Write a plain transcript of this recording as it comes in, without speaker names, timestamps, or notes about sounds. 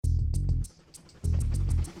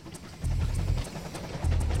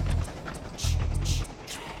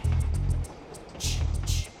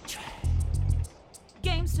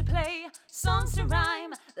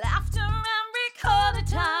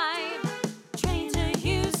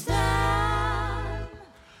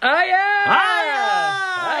Oh Hiya!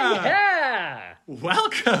 yeah!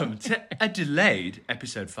 Welcome to a delayed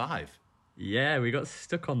episode 5. Yeah, we got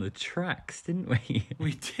stuck on the tracks, didn't we?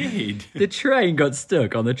 We did. The train got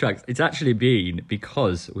stuck on the tracks. It's actually been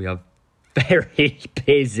because we are very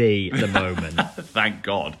busy at the moment. Thank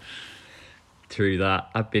God. Through that,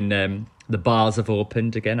 I've been the bars have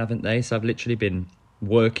opened again, haven't they? So I've literally been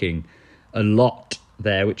working a lot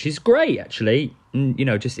there, which is great actually. You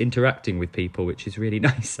know, just interacting with people, which is really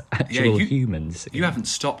nice. Actual humans. You haven't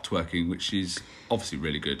stopped working, which is obviously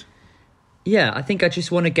really good. Yeah, I think I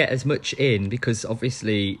just want to get as much in because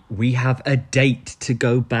obviously we have a date to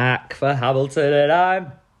go back for Hamilton and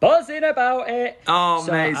I'm buzzing about it. Oh,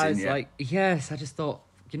 so amazing. I was like, yes, I just thought,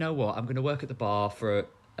 you know what, I'm going to work at the bar for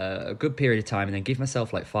a good period of time and then give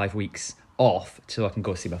myself like 5 weeks off so I can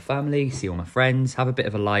go see my family, see all my friends, have a bit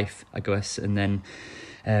of a life, I guess, and then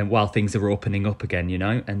while things are opening up again, you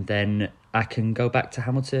know, and then I can go back to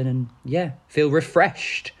Hamilton and, yeah, feel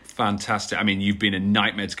refreshed. Fantastic. I mean, you've been a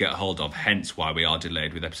nightmare to get a hold of, hence why we are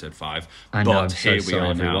delayed with episode 5. I know, I'm so sorry,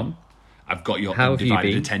 everyone. I've got your How have you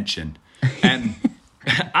undivided been? attention.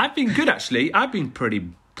 I've been good, actually. I've been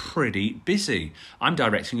pretty busy. I'm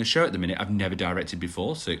directing a show at the minute I've never directed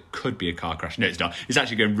before, so it could be a car crash. No, it's not. It's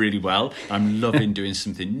actually going really well. I'm loving doing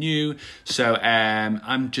something new. So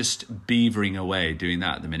I'm just beavering away doing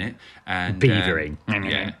that at the minute. And Beavering.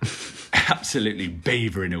 Yeah, absolutely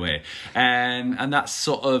beavering away. And that's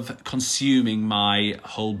sort of consuming my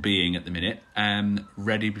whole being at the minute.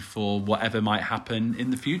 Ready before whatever might happen in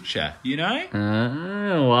the future, you know?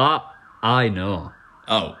 What? I know.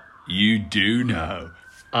 Oh, you do know.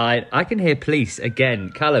 I can hear police again.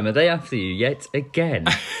 Callum, are they after you yet again?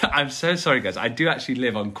 I'm so sorry, guys. I do actually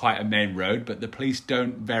live on quite a main road, but the police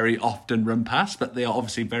don't very often run past, but they are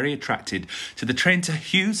obviously very attracted to the train to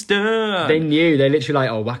Houston. They knew. They literally like,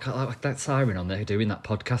 oh, whack that siren on there doing that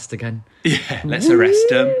podcast again. Yeah, let's arrest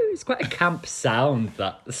them. It's quite a camp sound,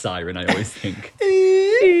 that siren, I always think.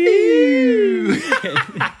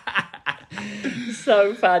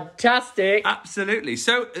 So fantastic. Absolutely.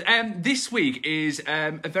 So this week is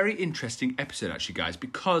a very interesting episode, actually, guys,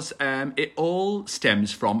 because it all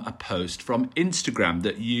stems from a post from Instagram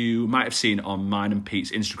that you might have seen on mine and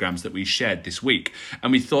Pete's Instagrams that we shared this week.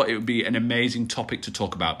 And we thought it would be an amazing topic to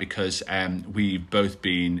talk about because we've both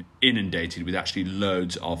been inundated with actually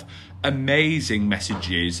loads of amazing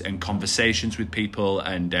messages and conversations with people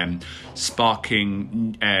and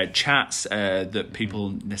sparking chats that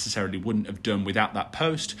people necessarily wouldn't have done without that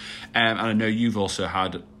post. And I know you've also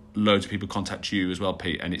had loads of people contact you as well,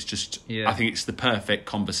 Pete, and it's just, I think it's the perfect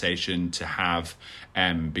conversation to have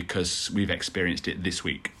because we've experienced it this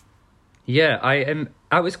week. Yeah,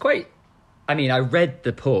 I was quite... I mean, I read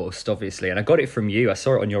the post, obviously, and I got it from you. I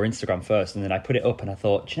saw it on your Instagram first, and then I put it up, and I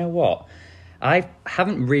thought, do you know what? I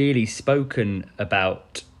haven't really spoken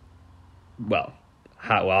about, well,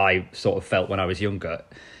 how I sort of felt when I was younger,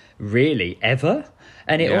 really, ever.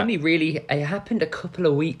 And it it happened a couple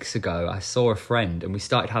of weeks ago. I saw a friend, and we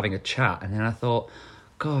started having a chat, and then I thought,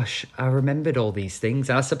 gosh, I remembered all these things.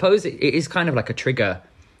 And I suppose it is kind of like a trigger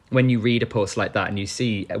when you read a post like that and you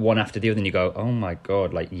see one after the other and you go, oh my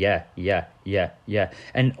God, like, yeah.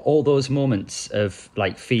 And all those moments of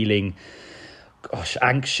like feeling, gosh,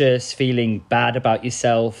 anxious, feeling bad about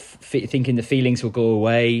yourself, thinking the feelings will go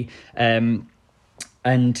away.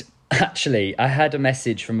 And actually, I had a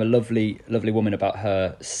message from a lovely, lovely woman about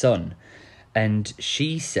her son. And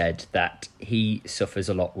she said that he suffers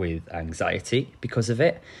a lot with anxiety because of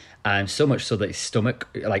it. And so much so that his stomach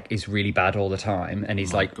is really bad all the time, and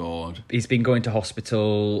he's God. He's been going to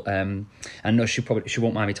hospital. And no, she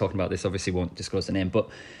won't mind me talking about this. Obviously, won't disclose the name. But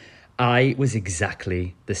I was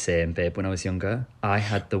exactly the same, babe. When I was younger, I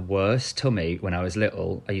had the worst tummy when I was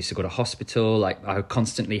little. I used to go to hospital. Like I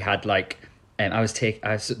constantly had they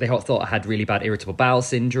thought I had really bad irritable bowel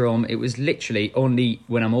syndrome. It was literally only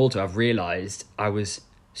when I'm older I've realised I was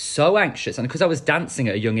so anxious, and because I was dancing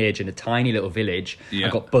at a young age in a tiny little village, I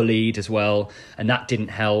got bullied as well, and that didn't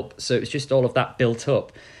help. So it was just all of that built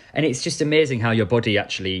up, and it's just amazing how your body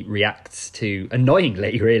actually reacts to,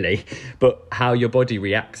 annoyingly really, but how your body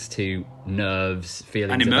reacts to nerves,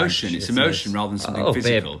 feelings, and emotion. It's emotion rather than something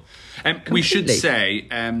physical. We should say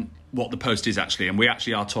what the post is actually, and we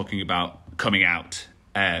actually are talking about coming out.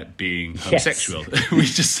 Being homosexual. Yes. We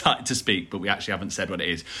just started to speak, but we actually haven't said what it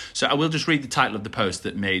is. So I will just read the title of the post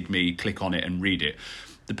that made me click on it and read it.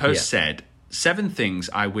 The post said, 7 things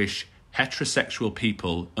I wish heterosexual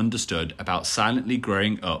people understood about silently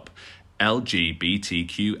growing up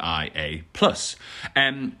LGBTQIA+.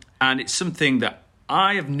 And it's something that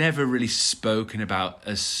I have never really spoken about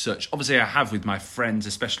as such. Obviously, I have with my friends,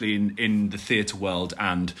 especially in the theatre world,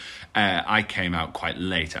 and I came out quite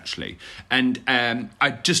late, actually. And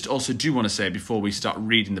I just also do want to say, before we start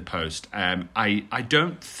reading the post, I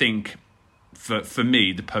don't think... For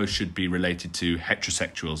me, the post should be related to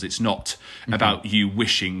heterosexuals. It's not about you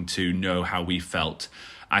wishing to know how we felt.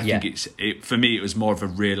 I think for me, it was more of a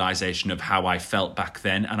realisation of how I felt back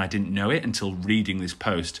then, and I didn't know it until reading this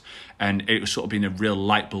post. And it was sort of been a real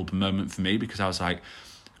light bulb moment for me, because I was like,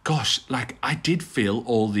 gosh, like I did feel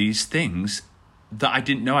all these things that I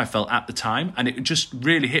didn't know I felt at the time. And it just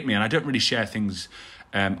really hit me. And I don't really share things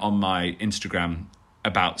on my Instagram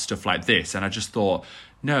about stuff like this. And I just thought...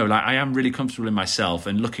 No, like I am really comfortable in myself,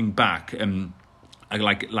 and looking back,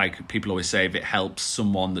 like people always say, if it helps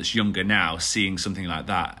someone that's younger now seeing something like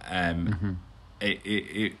that,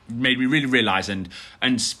 it made me really realise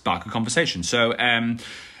and spark a conversation. So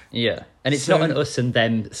yeah, and it's not an us and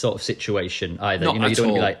them sort of situation either. Not you know, you at don't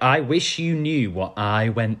all. be like, I wish you knew what I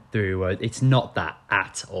went through. It's not that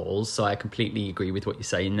at all. So I completely agree with what you're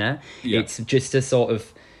saying there. Yeah. It's just a sort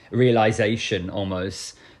of realisation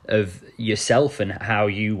almost of yourself and how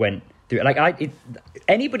you went through it. Like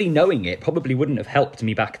anybody knowing it probably wouldn't have helped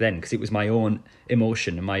me back then, because it was my own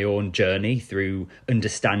emotion and my own journey through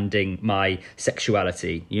understanding my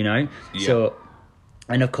sexuality, you know? Yeah. So,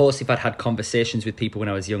 and of course, if I'd had conversations with people when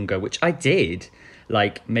I was younger, which I did,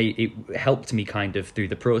 like it helped me kind of through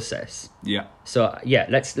the process. Yeah. So yeah,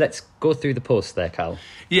 let's go through the post there, Cal.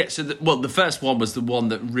 Yeah, so the first one was the one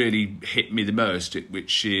that really hit me the most,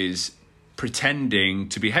 which is pretending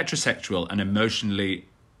to be heterosexual and emotionally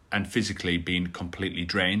and physically being completely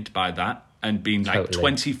drained by that, and being like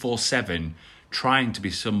Totally. 24/7 trying to be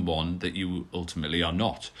someone that you ultimately are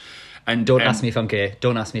not. And Don't ask me if I'm gay.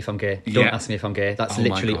 Don't ask me if I'm gay. Don't Yeah. ask me if I'm gay. That's Oh my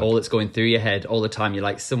literally God. all that's going through your head all the time. You're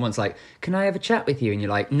like, someone's like, can I have a chat with you? And you're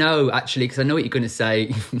like, no, actually, because I know what you're going to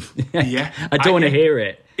say. Yeah. I don't want to hear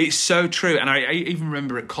it. It's so true. And I even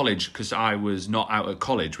remember at college, because I was not out at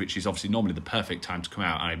college, which is obviously normally the perfect time to come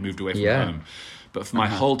out. I moved away from Yeah. home. But for my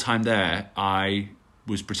whole time there, I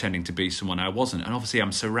was pretending to be someone I wasn't. And obviously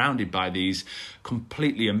I'm surrounded by these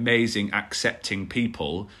completely amazing, accepting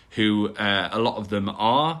people who a lot of them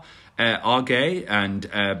are gay, and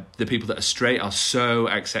the people that are straight are so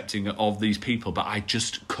accepting of these people, but I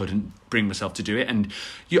just couldn't bring myself to do it. And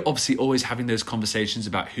you're obviously always having those conversations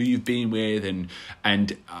about who you've been with,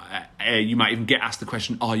 and you might even get asked the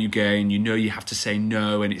question, are you gay? And you know you have to say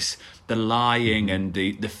no, and it's the lying and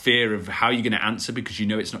the fear of how you're going to answer, because you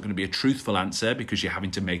know it's not going to be a truthful answer because you're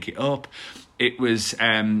having to make it up. It was...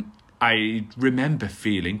 I remember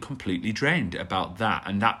feeling completely drained about that,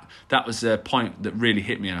 and that was a point that really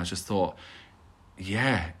hit me. And I just thought,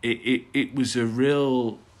 yeah, it was a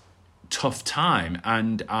real tough time,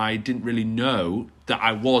 and I didn't really know that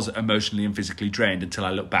I was emotionally and physically drained until I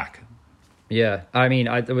looked back. Yeah, I mean,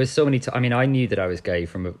 there was so many. I mean, I knew that I was gay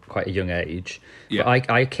from quite a young age. Yeah. But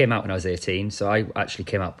I came out when I was 18, so I actually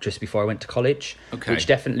came out just before I went to college, Okay. which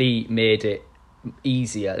definitely made it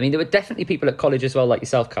easier. I mean, there were definitely people at college as well, like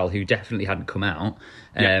yourself, Cal, who definitely hadn't come out.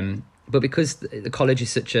 Yeah. But because the college is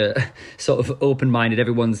such a sort of open-minded,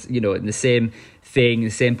 everyone's, you know, in the same thing, the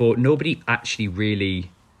same boat, nobody actually really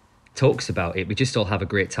talks about it. We just all have a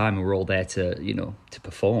great time, and we're all there to, you know, to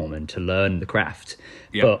perform and to learn the craft.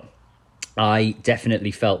 Yeah. But I definitely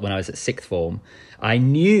felt when I was at sixth form, I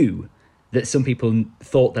knew that some people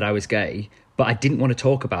thought that I was gay, but I didn't want to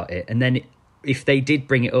talk about it. And then if they did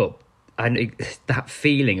bring it up, and that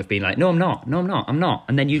feeling of being like, no, I'm not.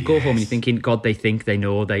 And then you go home and you're thinking, God, they think they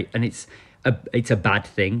know, and it's a bad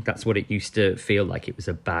thing. That's what it used to feel like. It was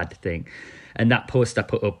a bad thing. And that post I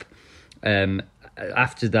put up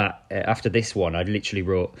after this one, I literally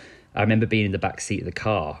wrote, I remember being in the back seat of the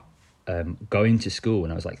car, going to school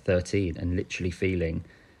when I was like 13, and literally feeling,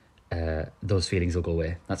 those feelings will go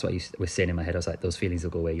away. That's what I was saying in my head. I was like, those feelings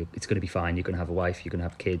will go away. It's going to be fine. You're going to have a wife. You're going to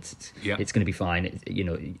have kids. It's going to be fine. You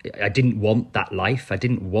know, I didn't want that life. I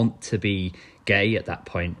didn't want to be gay at that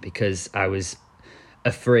point, because I was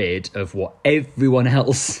afraid of what everyone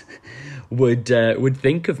else would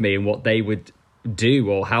think of me and what they would do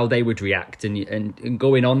or how they would react, and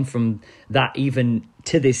going on from that, even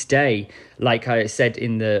to this day, like I said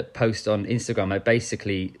in the post on Instagram, I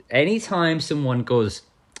basically, anytime someone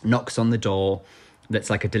knocks on the door that's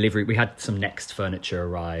like a delivery, we had some Next furniture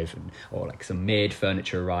arrive, or like some Made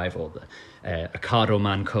furniture arrive, or a Ocado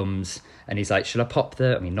man comes and he's like, should I pop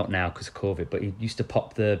I mean, not now because of COVID, but he used to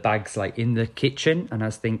pop the bags like in the kitchen, and I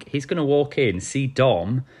was thinking, he's going to walk in, see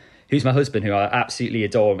Dom, who's my husband, who I absolutely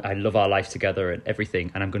adore, I love our life together and everything,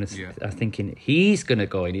 and I'm thinking he's going to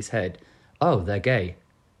go in his head, oh, they're gay.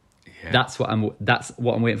 Yeah. That's what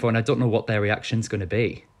I'm waiting for, and I don't know what their reaction's going to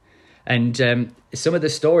be. And some of the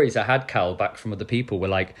stories I had, Cal, back from other people were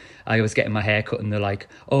like, I was getting my hair cut and they're like,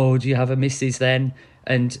 oh, do you have a missus then?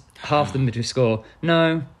 And half of them would just go,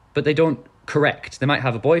 no, but they don't correct. They might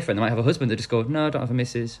have a boyfriend, they might have a husband, they just go, no, I don't have a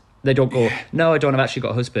missus. They don't go, no, I don't have actually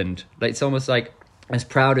got a husband. Like, it's almost like, as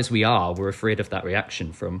proud as we are, we're afraid of that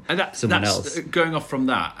reaction from someone else. Going off from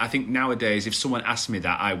that, I think nowadays, if someone asked me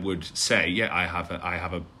that, I would say, yeah, I have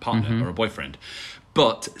a partner or a boyfriend.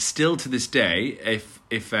 But still to this day,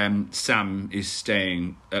 if Sam is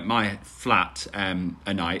staying at my flat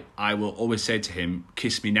a night, I will always say to him,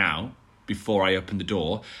 kiss me now, before I open the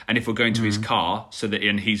door. And if we're going to his car,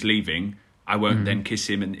 and he's leaving, I won't then kiss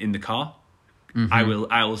him in the car. I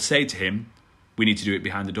will say to him, we need to do it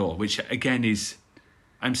behind the door, which again is,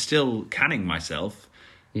 I'm still canning myself.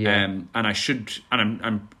 Yeah. And I should,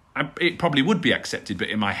 and it probably would be accepted, but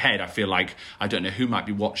in my head, I feel like I don't know who might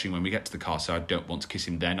be watching when we get to the car, so I don't want to kiss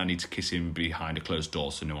him then. I need to kiss him behind a closed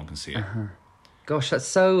door so no one can see it. Gosh, that's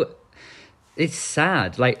so... It's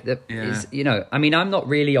sad. Like, I mean, I'm not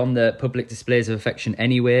really on the public displays of affection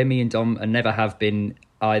anyway. Me and Dom never have been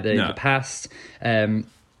either in the past.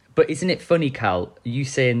 But isn't it funny, Cal, you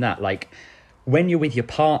saying that, like, when you're with your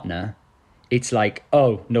partner... It's like,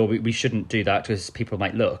 oh, no, we shouldn't do that because people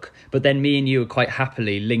might look. But then me and you would quite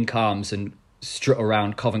happily link arms and strut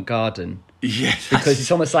around Covent Garden. Yes. Because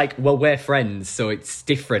it's almost like, well, we're friends, so it's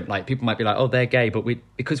different. Like, people might be like, oh, they're gay, but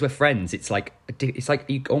because we're friends, it's like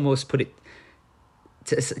you almost put it...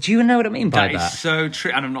 do you know what I mean by that? That is so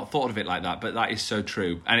true, and I've not thought of it like that, but that is so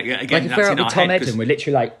true. And again, like if that's we're out in with our Tom head, Edden, we're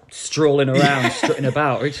literally like strolling around, strutting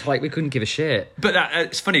about. It's like we couldn't give a shit. But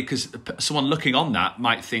it's funny because someone looking on that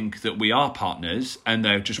might think that we are partners, and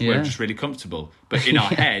we're just really comfortable. But in our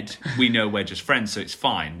head, we know we're just friends, so it's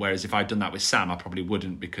fine. Whereas if I'd done that with Sam, I probably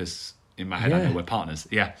wouldn't, because in my head I know we're partners.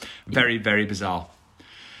 Yeah, very, very bizarre.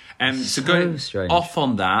 So going strange. Off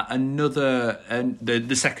on that, another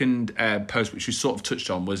the second post which we sort of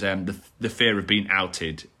touched on was the fear of being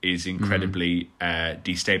outed is incredibly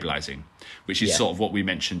destabilizing, which is sort of what we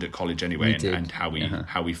mentioned at college anyway, and how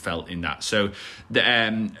we felt in that. So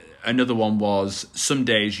another one was, some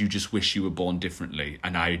days you just wish you were born differently,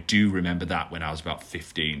 and I do remember that when I was about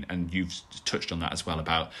 15, and you've touched on that as well,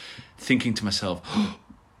 about thinking to myself,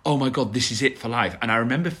 oh my God, this is it for life. And I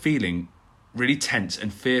remember feeling really tense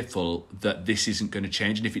and fearful that this isn't going to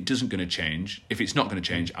change, and if it's not going to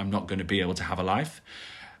change, I'm not going to be able to have a life.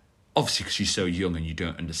 Obviously, because you're so young and you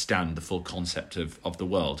don't understand the full concept of the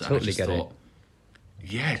world. Totally and I just get thought,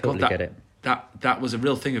 it. Yeah, totally God, get it. That was a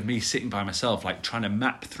real thing of me sitting by myself, like trying to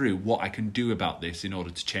map through what I can do about this in order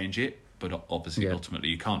to change it, but obviously, ultimately,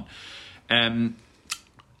 you can't.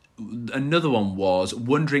 Another one was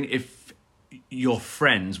wondering if your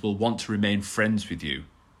friends will want to remain friends with you.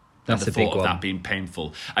 That's the a big thought one. of that being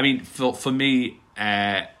painful. I mean, for me,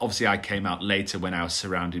 obviously I came out later when I was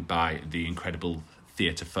surrounded by the incredible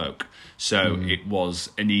theatre folk. So it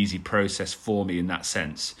was an easy process for me in that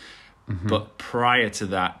sense. Mm-hmm. But prior to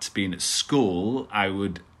that, being at school, I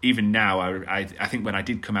would, even now, I think when I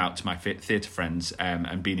did come out to my theatre friends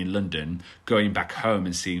and being in London, going back home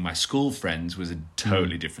and seeing my school friends was a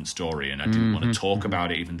totally different story. And I didn't want to talk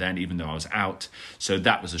about it even then, even though I was out. So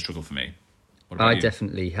that was a struggle for me. I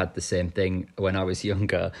definitely had the same thing when I was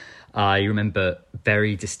younger. I remember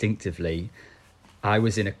very distinctively, I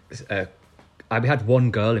was in I had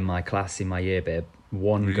one girl in my class in my year, babe.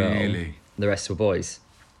 One girl. The rest were boys.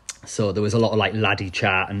 So there was a lot of like laddie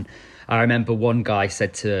chat. And I remember one guy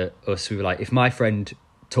said to us, we were like, if my friend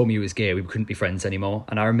told me he was gay, we couldn't be friends anymore.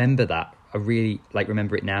 And I remember that. I really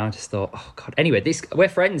remember it now. I just thought, oh God. Anyway, we're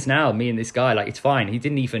friends now, me and this guy. Like, it's fine. He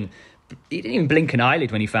didn't even blink an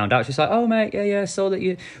eyelid when he found out. It's just like, oh mate, yeah, saw that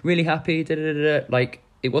you're really happy. Da, da, da, da. Like,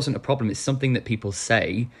 it wasn't a problem. It's something that people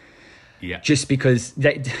say, just because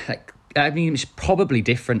I mean, it's probably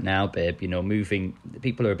different now, babe. You know,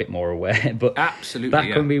 people are a bit more aware. But absolutely,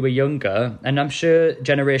 back when we were younger, and I'm sure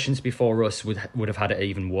generations before us would have had it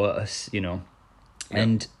even worse. You know,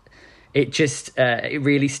 and it just it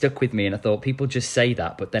really stuck with me, and I thought people just say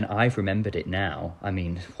that, but then I've remembered it now. I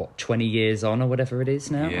mean, 20 years on or whatever it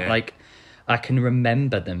is now? Yeah. Like, I can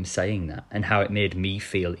remember them saying that and how it made me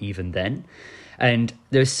feel even then. And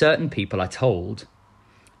there's certain people I told,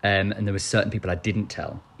 and there were certain people I didn't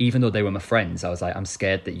tell. Even though they were my friends, I was like, I'm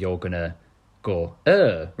scared that you're going to go,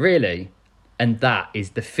 really? And that is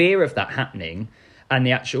the fear of that happening, and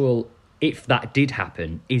the actual, if that did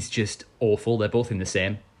happen, is just awful. They're both in the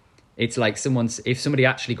same. It's like if somebody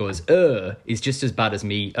actually goes, is just as bad as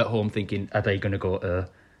me at home thinking, are they going to go,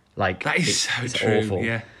 Like, that is so true, awful.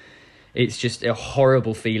 yeah. It's just a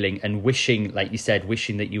horrible feeling, and wishing, like you said,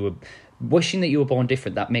 wishing that you were born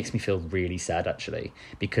different. That makes me feel really sad, actually,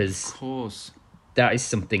 because Of course. that is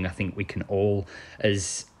something I think we can all,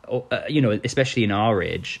 as especially in our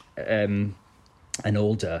age and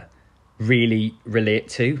older, really relate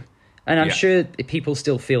to. And I'm sure people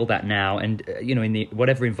still feel that now, and in the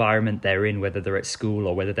whatever environment they're in, whether they're at school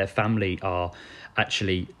or whether their family are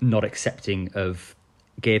actually not accepting of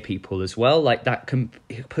gay people as well, like that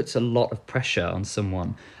it puts a lot of pressure on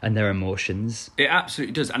someone and their emotions. It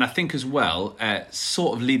absolutely does. And I think as well,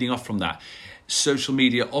 sort of leading off from that, social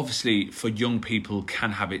media, obviously for young people,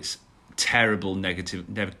 can have its terrible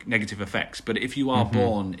negative effects. But if you are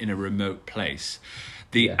born in a remote place,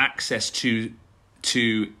 the access to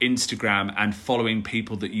Instagram and following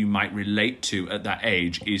people that you might relate to at that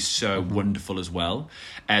age is so wonderful as well.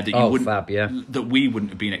 That that we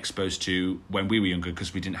wouldn't have been exposed to when we were younger,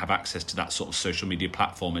 because we didn't have access to that sort of social media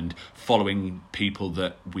platform and following people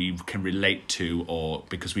that we can relate to, or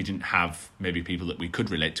because we didn't have maybe people that we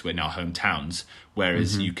could relate to in our hometowns,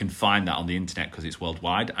 whereas you can find that on the internet because it's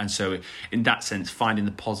worldwide. And so in that sense, finding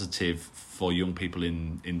the positive for young people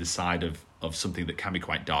in the side of something that can be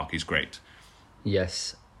quite dark is great.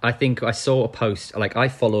 Yes. I think I saw a post, like I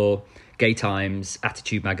follow Gay Times,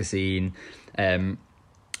 Attitude Magazine,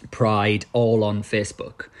 Pride, all on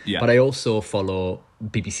Facebook. Yeah. But I also follow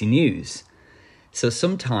BBC News. So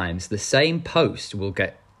sometimes the same post will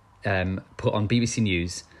get put on BBC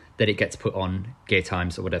News that it gets put on Gay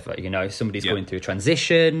Times or whatever. Somebody's going through a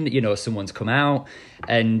transition, someone's come out,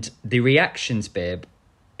 and the reactions, babe,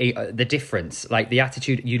 the difference, like the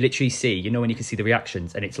attitude, you literally see, when you can see the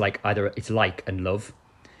reactions, and it's like either it's like and love.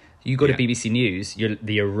 You go to BBC News,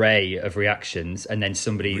 the array of reactions, and then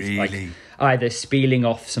somebody's like either spieling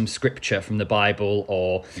off some scripture from the Bible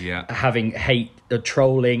or having hate or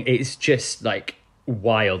trolling. It's just like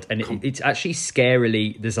wild, and it's actually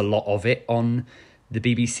scarily. There's a lot of it on the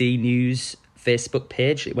BBC News Facebook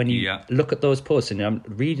page when you look at those posts, and I'm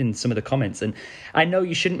reading some of the comments, and I know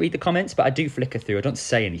you shouldn't read the comments, but I do flicker through. I don't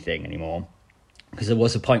say anything anymore, because there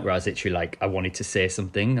was a point where I was literally like, I wanted to say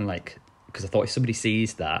something, and like, because I thought if somebody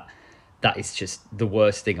sees that is just the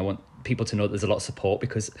worst thing. I want people to know that there's a lot of support,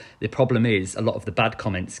 because the problem is a lot of the bad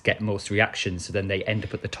comments get most reactions, so then they end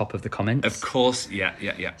up at the top of the comments. Of course, yeah.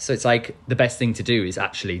 So it's like the best thing to do is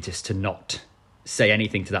actually just to not say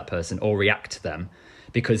anything to that person or react to them,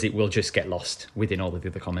 because it will just get lost within all of the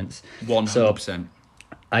other comments. 100%. So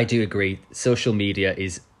I do agree. Social media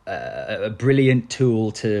is a brilliant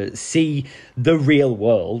tool to see the real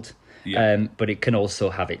world, but it can also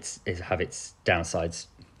have its downsides.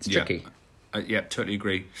 It's tricky. Totally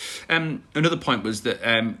agree. Another point was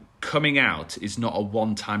that coming out is not a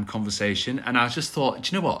one-time conversation, and I just thought,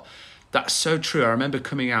 do you know what? That's so true. I remember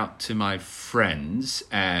coming out to my friends.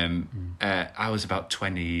 I was about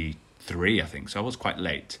 23, I think, so I was quite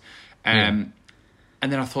late. And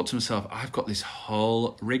then I thought to myself, I've got this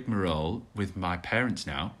whole rigmarole with my parents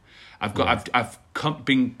now. I've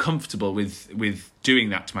been comfortable with doing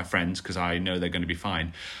that to my friends because I know they're going to be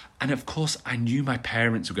fine. And of course, I knew my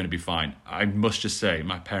parents were going to be fine. I must just say,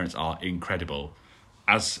 my parents are incredible,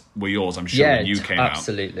 as were yours, I'm sure, when you came out.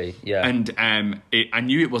 Absolutely, yeah. And I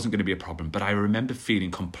knew it wasn't going to be a problem, but I remember feeling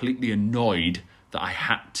completely annoyed that I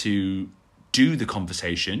had to do the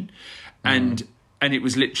conversation, and it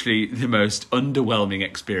was literally the most underwhelming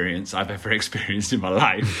experience I've ever experienced in my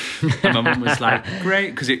life. And my mum was like,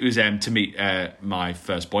 great, because it was to meet my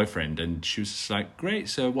first boyfriend, and she was just like, great,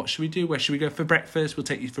 so what should we do? Where should we go for breakfast? We'll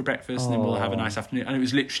take you for breakfast, and then we'll have a nice afternoon. And it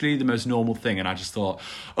was literally the most normal thing, and I just thought,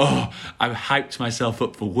 I've hyped myself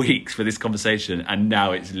up for weeks for this conversation, and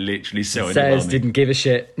now it's literally so underwhelming. Says didn't give a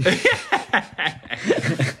shit. What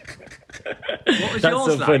was That's yours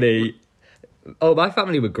so like? funny. Oh, my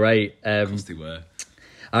family were great. Of course they were.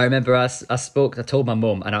 I remember I told my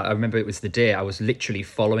mum, and I remember it was the day I was literally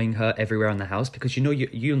following her everywhere in the house, because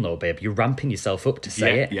you'll know, babe, you're ramping yourself up to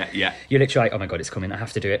say it. Yeah. You're literally like, oh my God, it's coming, I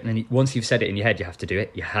have to do it. And then once you've said it in your head, you have to do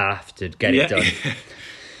it. You have to get it done.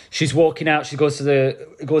 She's walking out, she goes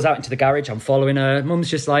out into the garage, I'm following her. Mum's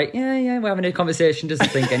just like, yeah, we're having a conversation,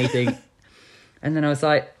 doesn't think anything. And then I was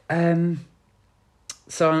like,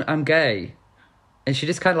 so I'm gay. And she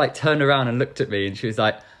just kind of like turned around and looked at me, and she was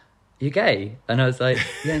like, you gay? And I was like,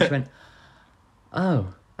 yeah. And she went,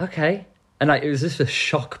 oh, okay. And like, it was just a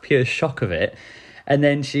pure shock of it. And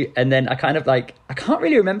then I kind of like, I can't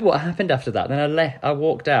really remember what happened after that. Then I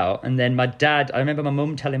walked out, and then I remember my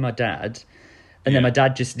mum telling my dad, and then my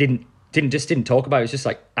dad just didn't talk about it. It was just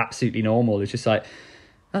like absolutely normal. It was just like,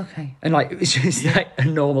 okay. And like, it was just like a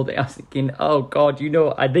normal day. I was thinking, oh God,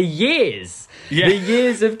 the years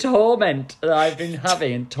of torment that I've been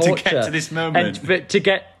having and torture. To get to this moment. But to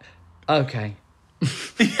get, okay.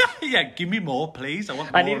 Yeah, give me more, please.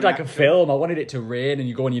 I needed like a film. I wanted it to rain and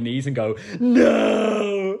you go on your knees and go,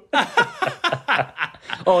 no.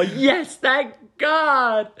 Oh, yes, thank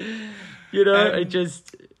God. It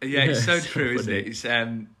just... Yeah, it's so true, isn't it? It's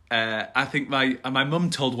I think my mum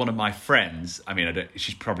told one of my friends. I mean,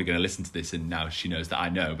 she's probably going to listen to this, and now she knows that I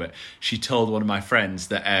know. But she told one of my friends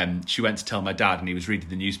that she went to tell my dad, and he was reading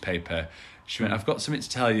the newspaper. She went, "I've got something to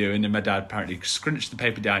tell you," and then my dad apparently scrunched the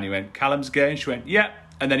paper down. He went, "Callum's gay," and she went, "Yeah."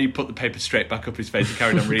 And then he put the paper straight back up his face and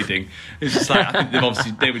carried on reading. It's just like, I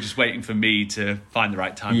think they were just waiting for me to find the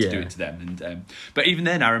right time to do it to them. And but even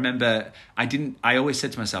then, I remember I always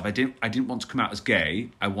said to myself, I didn't want to come out as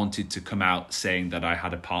gay. I wanted to come out saying that I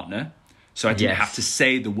had a partner, so I didn't have to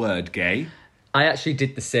say the word gay. I actually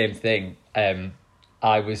did the same thing.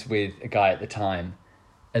 I was with a guy at the time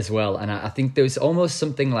as well, and I think there was almost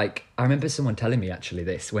something like, I remember someone telling me actually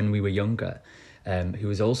this when we were younger. Who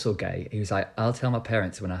was also gay. He was like, I'll tell my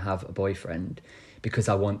parents when I have a boyfriend because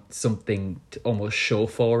I want something to almost show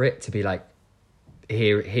for it, to be like,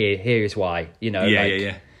 here's why,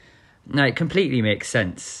 No, it completely makes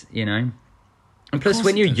sense, And plus,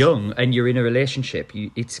 when you're young and you're in a relationship,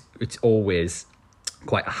 it's always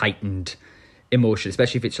quite a heightened emotion,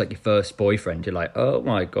 especially if it's like your first boyfriend. You're like, oh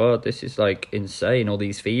my God, this is like insane. All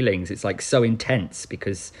these feelings. It's like so intense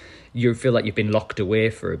because you feel like you've been locked away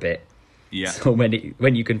for a bit. Yeah. So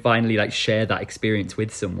when you can finally like share that experience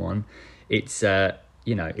with someone, it's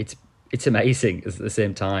it's amazing at the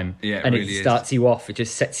same time. Yeah, and really it starts you off. It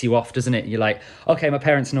just sets you off, doesn't it? You're like, okay, my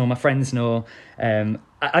parents know, my friends know.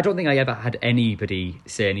 I don't think I ever had anybody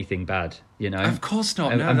say anything bad. Of course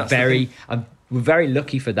not. We're very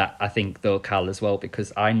lucky for that, I think, though, Cal, as well,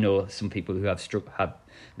 because I know some people who have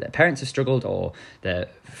their parents have struggled, or their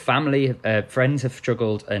family friends have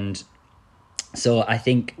struggled, and so I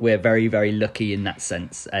think we're very, very lucky in that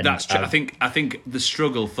sense. And that's true. I think the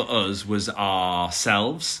struggle for us was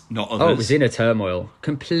ourselves, not others. Oh, it was inner turmoil,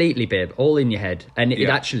 completely, babe, all in your head, and it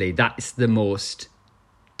actually, that's the most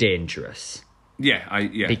dangerous.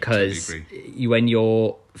 totally Because agree. When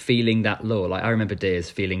you're feeling that low, like I remember days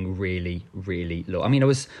feeling really, really low. I mean, I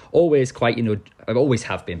was always quite, I always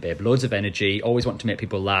have been, babe, loads of energy, always want to make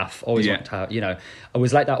people laugh, always want to, I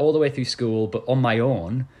was like that all the way through school, but on my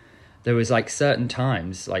own. There was like certain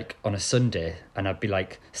times, like on a Sunday, and I'd be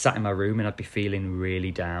like sat in my room and I'd be feeling really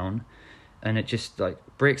down, and it just like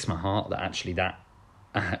breaks my heart that actually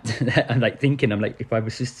I'm like thinking, I'm like, if I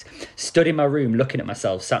was just stood in my room looking at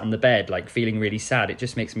myself, sat on the bed, like feeling really sad, it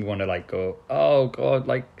just makes me want to like go, oh God,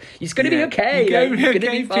 like it's gonna be okay, it's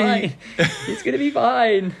gonna be fine, it's gonna be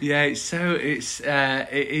fine. Yeah, it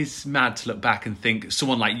is mad to look back and think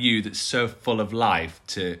someone like you that's so full of life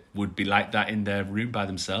would be like that in their room by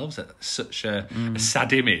themselves. That's such a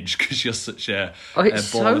sad image because you're such a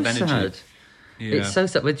ball of energy. Sad. Yeah. It's so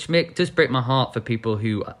sad, which does break my heart for people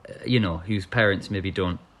who, whose parents maybe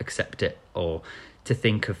don't accept it, or to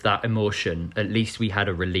think of that emotion. At least we had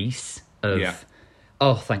a release of,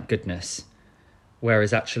 oh, thank goodness.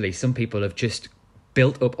 Whereas actually some people have just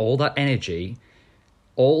built up all that energy,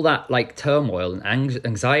 all that like turmoil and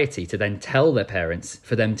anxiety to then tell their parents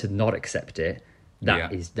for them to not accept it.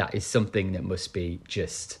 That is something that must be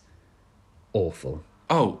just awful.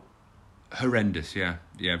 Oh, horrendous,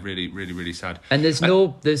 really, really, really sad. And there's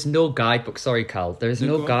no guidebook. Sorry, Cal. There's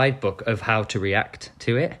no guidebook of how to react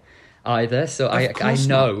to it either. So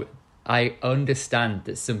I understand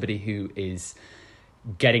that somebody who is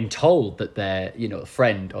getting told that their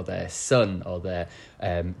friend or their son or their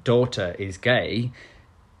daughter is gay,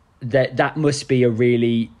 that must be a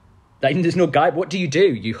really, like, there's no guide. What do?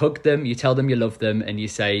 You hug them, you tell them you love them, and you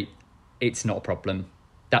say it's not a problem.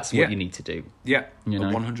 That's what you need to do. Yeah,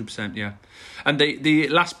 100%, yeah. And the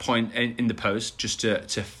last point in the post, just to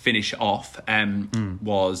finish off,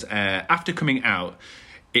 was after coming out,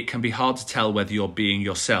 it can be hard to tell whether you're being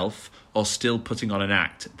yourself or still putting on an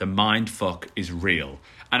act. The mind fuck is real.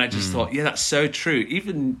 And I just thought, that's so true.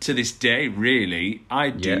 Even to this day, really,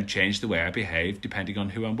 I do change the way I behave depending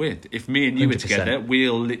on who I'm with. If me and you 100%. Were together,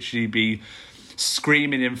 we'll literally be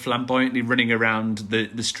screaming and flamboyantly running around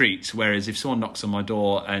the streets, whereas if someone knocks on my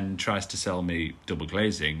door and tries to sell me double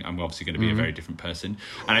glazing, I'm obviously going to be a very different person.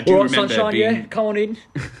 And I do remember sunshine, being... come on in.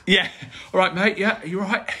 Yeah, all right, mate, yeah, you're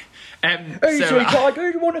right. Hey, sweetheart, do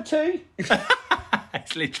you want a tea?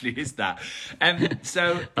 It literally is that.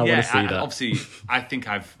 So, I want to see that. Obviously, I think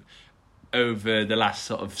I've, over the last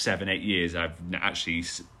sort of 7-8 years, I've actually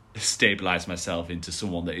stabilize myself into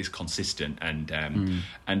someone that is consistent, and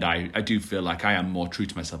I do feel like I am more true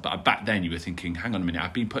to myself. But back then you were thinking, hang on a minute,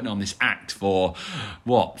 I've been putting on this act for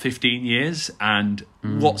 15 years, and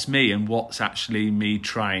what's me and what's actually me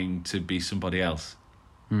trying to be somebody else.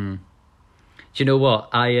 Do you know what?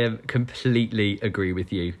 I completely agree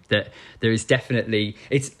with you that there is definitely...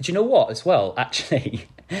 Do you know what as well, actually?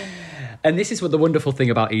 And this is what the wonderful thing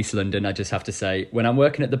about East London, I just have to say. When I'm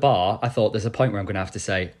working at the bar, I thought there's a point where I'm going to have to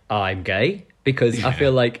say, I'm gay. Because I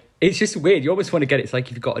feel like it's just weird. You almost want to get it. It's like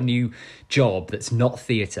if you've got a new job that's not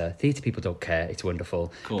theatre. Theatre people don't care. It's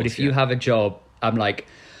wonderful. Course, but if you have a job, I'm like...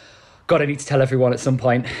 God, I need to tell everyone at some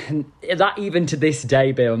point. And that even to this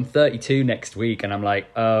day, babe, I'm 32 next week. And I'm like,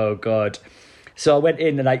 oh, God... So I went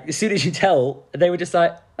in and like, as soon as you tell, they were just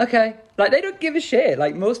like, okay. Like, they don't give a shit.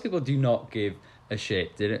 Like, most people do not give a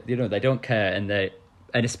shit. They don't care.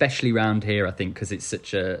 And especially around here, I think, because it's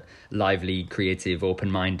such a lively, creative,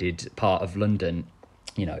 open-minded part of London,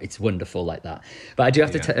 it's wonderful like that. But I do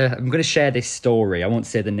have to, I'm going to share this story. I won't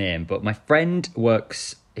say the name, but my friend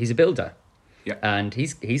he's a builder. Yeah. And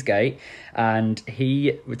he's gay. And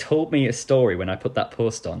he told me a story when I put that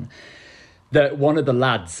post on, that one of the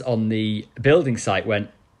lads on the building site went,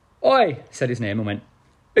 "Oi," said his name, and went,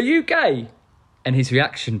 "Are you gay?" And his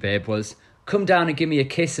reaction, babe, was, "Come down and give me a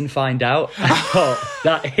kiss and find out." I thought,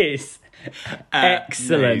 that is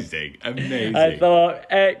excellent. Amazing. I thought,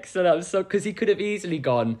 excellent. So, because he could have easily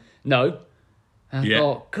gone, no. I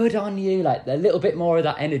thought, good on you. Like, a little bit more of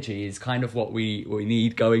that energy is kind of what we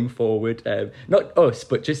need going forward. Not us,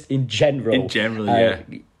 but just in general. In general,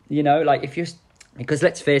 yeah. Like, if you're... Because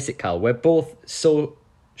let's face it, Cal, we're both so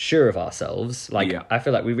sure of ourselves. Like, I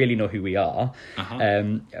feel like we really know who we are.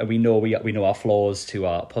 And we know our flaws to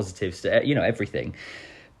our positives to, everything.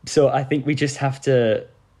 So I think we just have to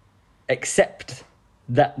accept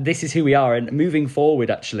that this is who we are, and moving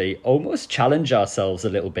forward, actually, almost challenge ourselves a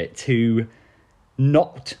little bit to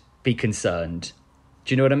not be concerned.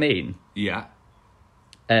 Do you know what I mean? Yeah.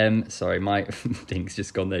 Sorry, my thing's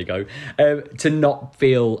just gone. There you go. To not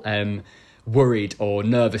feel... worried or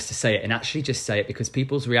nervous to say it, and actually just say it, because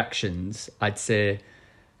people's reactions, I'd say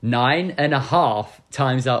 9.5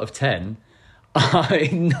 times out of 10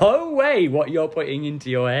 no way what you're putting into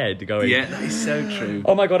your head going, yeah, that is so true.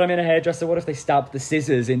 Oh my God, I'm in a hairdresser, what if they stab the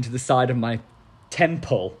scissors into the side of my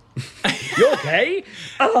temple? You're gay?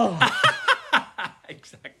 Oh.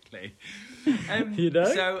 Exactly.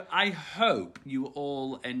 So I hope you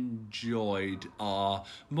all enjoyed our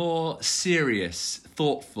more serious,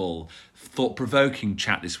 thoughtful, thought-provoking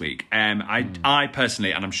chat this week. I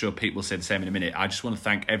personally, and I'm sure Pete will say the same in a minute, I just want to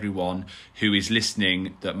thank everyone who is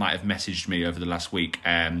listening that might have messaged me over the last week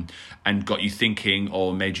and got you thinking,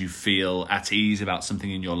 or made you feel at ease about something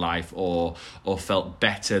in your life, or felt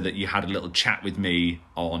better that you had a little chat with me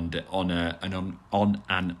on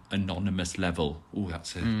an anonymous level. Oh,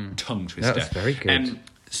 that's a tongue twister. That was very good.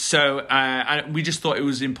 So we just thought it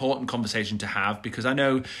was an important conversation to have, because I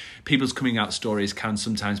know people's coming out stories can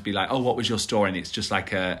sometimes be like, oh, what was your story? And it's just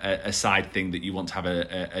like a side thing that you want to have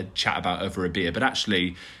a chat about over a beer. But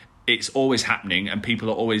actually, it's always happening, and people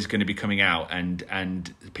are always going to be coming out,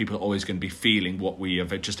 and people are always going to be feeling what we have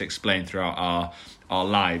just explained throughout our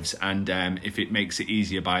lives. And if it makes it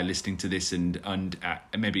easier by listening to this and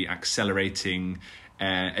maybe accelerating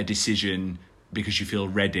a decision because you feel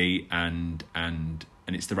ready and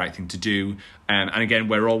it's the right thing to do. And again,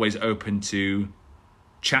 we're always open to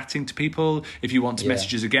chatting to people. If you want to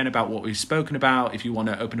message us again about what we've spoken about, if you want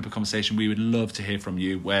to open up a conversation, we would love to hear from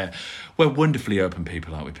you. We're wonderfully open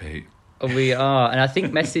people, aren't we, Pete? We are. And I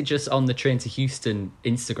think message us on the Train to Houston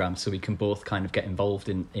Instagram so we can both kind of get involved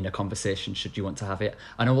in a conversation should you want to have it.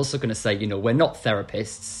 And I'm also going to say, we're not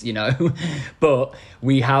therapists, but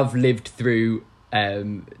we have lived through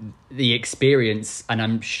the experience, and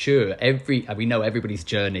I'm sure we know everybody's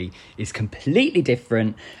journey is completely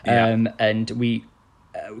different, and we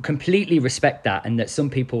completely respect that, and that some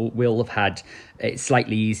people will have had it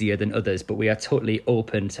slightly easier than others, but we are totally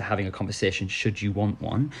open to having a conversation should you want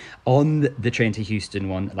one on the Train to Houston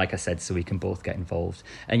one, like I said, so we can both get involved.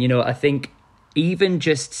 And I think even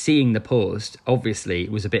just seeing the post, obviously,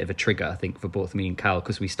 it was a bit of a trigger, I think, for both me and Cal,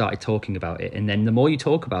 because we started talking about it. And then the more you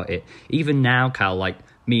talk about it, even now, Cal, like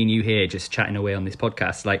me and you here just chatting away on this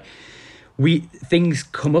podcast, like things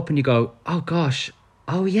come up and you go, oh gosh,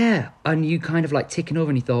 oh yeah. And you kind of like ticking over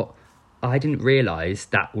and you thought, I didn't realise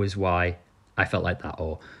that was why I felt like that,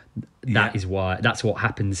 or that is why, that's what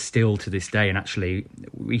happens still to this day. And actually,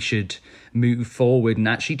 we should move forward and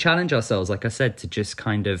actually challenge ourselves, like I said, to just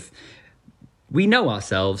kind of... We know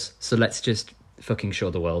ourselves, so let's just fucking show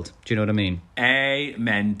the world. Do you know what I mean?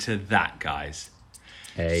 Amen to that, guys.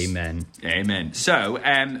 Amen. Amen. So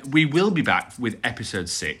we will be back with episode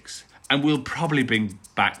 6, and we'll probably bring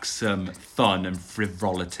back some fun and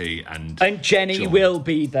frivolity and Jenny joy. will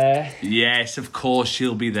be there. Yes, of course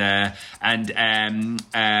she'll be there. And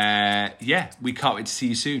we can't wait to see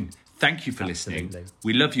you soon. Thank you for listening.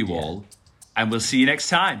 We love you all, and we'll see you next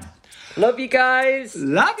time. Love you guys.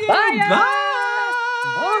 Love you. Bye. Bye.